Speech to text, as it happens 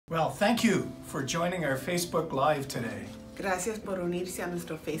Well, thank you for joining our Facebook Live today. Gracias por unirse a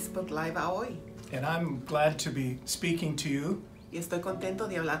nuestro Facebook Live hoy. And I'm glad to be speaking to you. Y estoy contento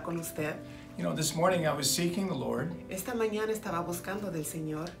de hablar con usted. You know, this morning I was seeking the Lord. Esta mañana estaba buscando del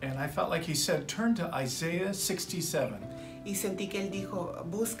Señor. And I felt like He said, turn to Isaiah 67. Y sentí que Él dijo,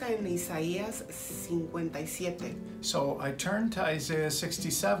 busca en Isaías 57. So I turned to Isaiah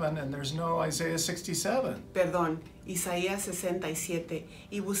 67 and there's no Isaiah 67. Perdón, Isaías 67.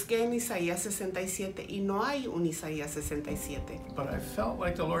 Y busqué en Isaías 67 y no hay un Isaías 67. But I felt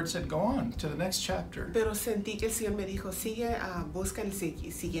like the Lord said, go on to the next chapter. Pero sentí que el Señor me dijo, sigue, busca el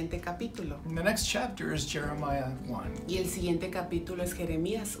siguiente capítulo. And the next chapter is Jeremiah 1. Y el siguiente capítulo es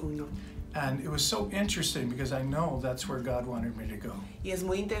Jeremías 1. And it was so interesting because I know that's where God wanted me to go. Y es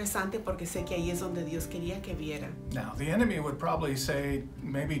muy interesante porque sé que ahí es donde Dios quería que viera. Now, the enemy would probably say,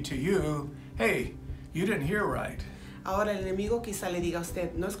 maybe to you, hey, you didn't hear right. Ahora el enemigo quizá le diga a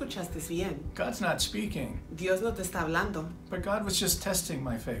usted, no escuchaste bien. God's not speaking. Dios no te está hablando. But God was just testing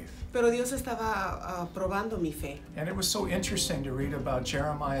my faith. Pero Dios estaba probando mi fe. And it was so interesting to read about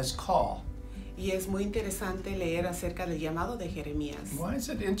Jeremiah's call. Y es muy interesante leer acerca del llamado de Jeremías. Why is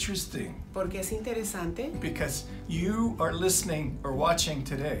it interesting? ¿Por qué es interesante? Because you are listening or watching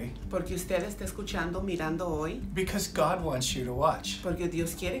today. Porque usted está escuchando, mirando hoy. Because God wants you to watch. Porque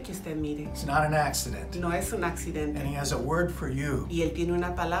Dios quiere que usted mire. It's not an accident. No es un accidente. And He has a word for you. Y Él tiene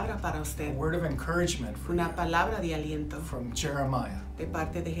una palabra para A usted. word of encouragement for Una you palabra de aliento from Jeremiah. de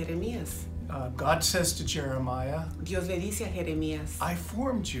parte de Jeremías. God says to Jeremiah, Dios le dice a Jeremías, I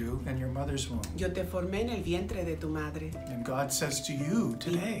formed you in your mother's womb. yo te formé en el vientre de tu madre. And God says to you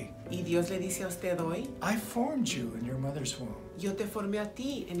today, Y Dios le dice a usted hoy, I formed you in your mother's womb. yo te formé a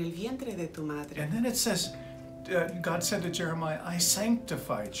ti en el vientre de tu madre. And then it says, God said to Jeremiah, I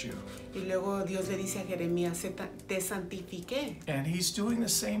sanctified you. Y luego Dios le dice a Jeremías, te santifiqué. And He's doing the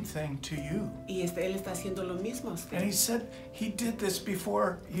same thing to you. Y Él está haciendo lo mismo a And He usted. said He did this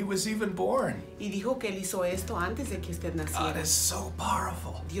before He was even born. Y dijo que Él hizo esto antes de que usted God naciera. is so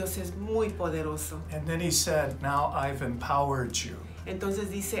powerful. Dios es muy poderoso. And then He said, now I've empowered you. Entonces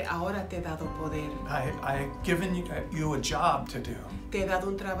dice, ahora te he dado poder. I've given you a job to do. Te he dado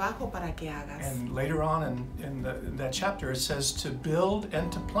un trabajo para que hagas. And later on in that chapter, it says to build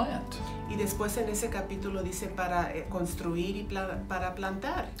and to plant. Y después en ese capítulo dice para construir y para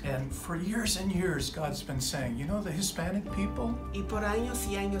plantar. And for years and years, God's been saying, you know, the Hispanic people, Y por años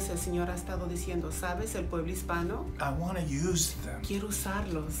y años el Señor ha estado diciendo, ¿sabes? El pueblo hispano, I want to use them. quiero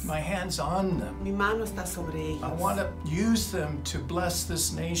usarlos. My hand's on them. Mi mano está sobre I want ellos. to use them to bless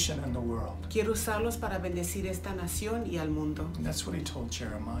this nation and the world. Quiero usarlos para bendecir esta nación y al mundo. And that's what He told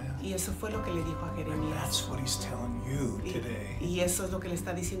Jeremiah. Y eso fue lo que le dijo a And Jeremías. that's what He's telling you today. Y eso es lo que le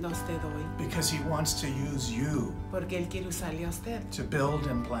está diciendo a usted hoy. Because He wants to use you Porque Él quiere usarle a usted to build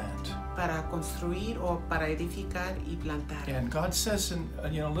and plant. para construir o para edificar y plantar. And God says, a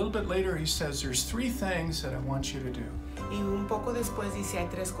little bit later, He says, there's three things that I want you to do. Y un poco después dice, hay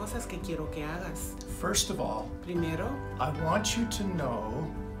tres cosas que quiero que hagas. First of all, Primero, I want you to know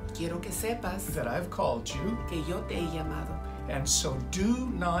quiero que sepas that I've called you, que yo te he llamado. and so do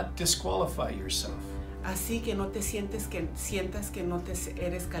not disqualify yourself. Así que no te sientas que no te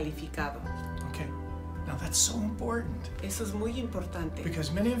eres calificado. Okay, now that's so important Eso es muy importante.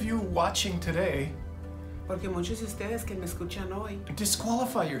 because many of you watching today Porque muchos de ustedes que me escuchan hoy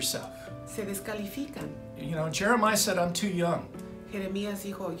disqualify yourself. se descalifican. You know, Jeremiah said, I'm too young. Jeremías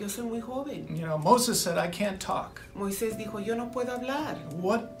dijo, yo soy muy joven. You know, Moses said, I can't talk. Moisés dijo, yo no puedo hablar.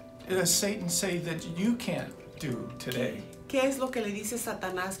 What does Satan say that you can't do today? ¿Qué es lo que le dice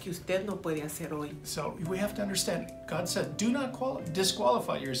Satanás que usted no puede hacer hoy? So we have to understand, God said, do not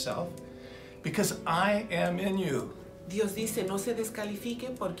disqualify yourself because I am in you. Dios dice, no se descalifique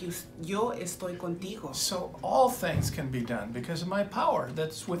porque yo estoy contigo. So all things can be done because of my power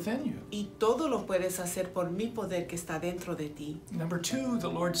that's within you. Y todo lo puedes hacer por mi poder que está dentro de ti. Number two, the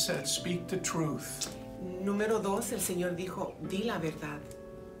Lord said, speak the truth. Número 2, el Señor dijo, di la verdad.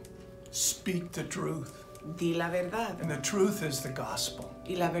 Speak the truth. Di la verdad. And the truth is the gospel.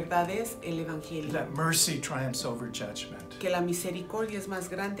 Y la verdad es el evangelio. That mercy triumphs over judgment. Que la misericordia es más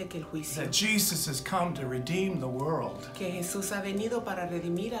grande que el juicio. That Jesus has come to redeem the world. Que Jesús ha venido para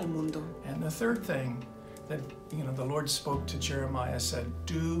redimir al mundo. And the third thing that, the Lord spoke to Jeremiah said,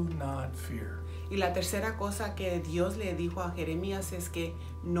 do not fear. Y la tercera cosa que Dios le dijo a Jeremías es que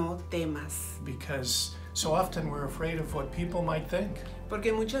no temas. Because so often we're afraid of what people might think.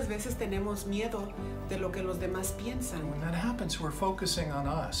 Porque muchas veces tenemos miedo de lo que los demás piensan. When that happens, we're focusing on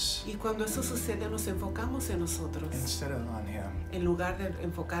us Y cuando eso sucede, nos enfocamos en nosotros instead of on Him. en lugar de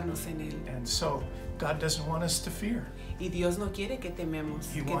enfocarnos en Él. And so God doesn't want us to fear. Y Dios no quiere que tememos,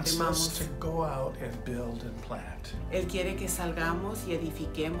 He que wants us temamos. to go out and build and plant. Él quiere que salgamos y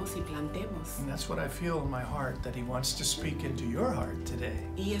edifiquemos y plantemos. And that's what I feel in my heart, that He wants to speak into your heart today.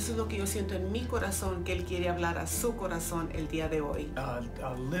 Y eso es lo que yo siento en mi corazón, que Él quiere hablar a su corazón el día de hoy. A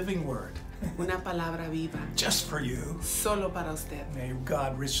living word, Una palabra viva, just for you. solo para usted. May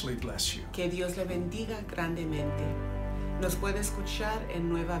God richly bless you. Que Dios le bendiga grandemente. Nos puede escuchar en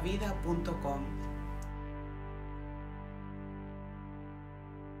nuevavida.com.